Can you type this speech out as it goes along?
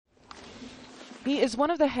He is one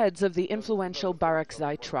of the heads of the influential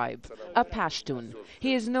Barakzai tribe, a Pashtun.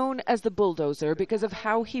 He is known as the bulldozer because of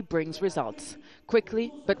how he brings results,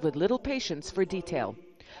 quickly but with little patience for detail.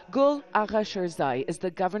 Gul Agha Sherzai is the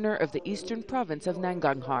governor of the eastern province of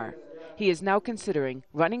Nangahar. He is now considering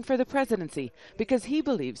running for the presidency because he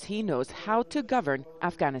believes he knows how to govern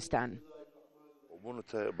Afghanistan.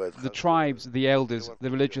 The tribes, the elders,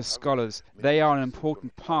 the religious scholars, they are an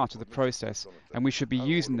important part of the process, and we should be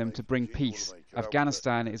using them to bring peace.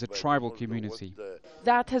 Afghanistan is a tribal community.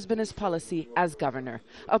 That has been his policy as governor,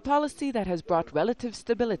 a policy that has brought relative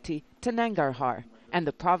stability to Nangahar, and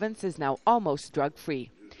the province is now almost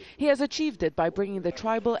drug-free. He has achieved it by bringing the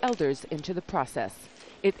tribal elders into the process.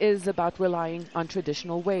 It is about relying on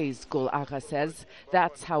traditional ways, Gul Agha says.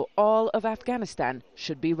 That's how all of Afghanistan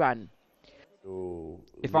should be run.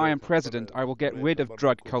 If I am president, I will get rid of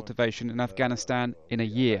drug cultivation in Afghanistan in a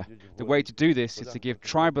year. The way to do this is to give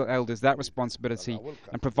tribal elders that responsibility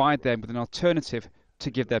and provide them with an alternative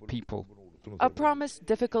to give their people. A promise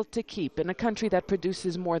difficult to keep in a country that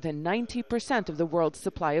produces more than 90% of the world's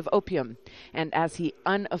supply of opium. And as he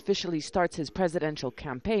unofficially starts his presidential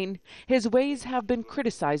campaign, his ways have been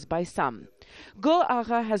criticized by some. Gul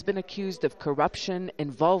Agha has been accused of corruption,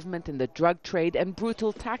 involvement in the drug trade and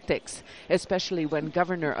brutal tactics, especially when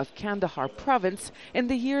governor of Kandahar province in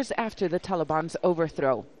the years after the Taliban's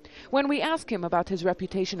overthrow. When we ask him about his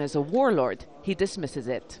reputation as a warlord, he dismisses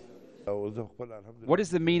it. What is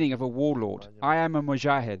the meaning of a warlord? I am a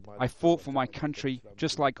mujahid. I fought for my country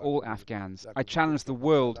just like all Afghans. I challenge the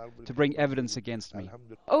world to bring evidence against me.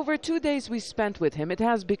 Over 2 days we spent with him, it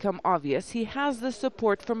has become obvious he has the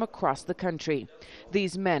support from across the country.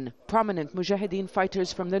 These men, prominent mujahideen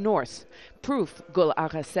fighters from the north. Proof, Gul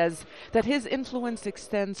Agha says, that his influence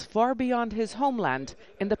extends far beyond his homeland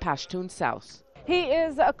in the Pashtun south. He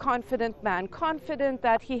is a confident man, confident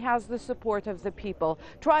that he has the support of the people.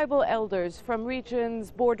 Tribal elders from regions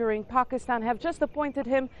bordering Pakistan have just appointed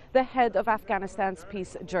him the head of Afghanistan's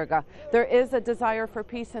peace jirga. There is a desire for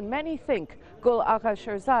peace, and many think Gul Agha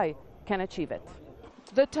Sherzai can achieve it.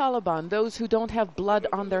 The Taliban, those who don't have blood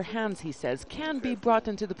on their hands, he says, can be brought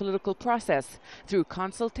into the political process through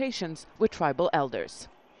consultations with tribal elders.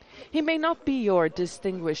 He may not be your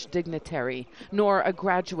distinguished dignitary, nor a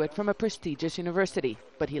graduate from a prestigious university,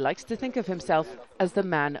 but he likes to think of himself as the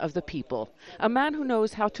man of the people, a man who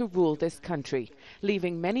knows how to rule this country,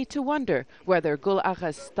 leaving many to wonder whether Gul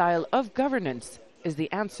Agha's style of governance is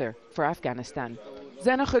the answer for Afghanistan.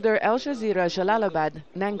 Zeina, Khodr, Al Jazeera, Jalalabad,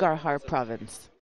 Nangahar province.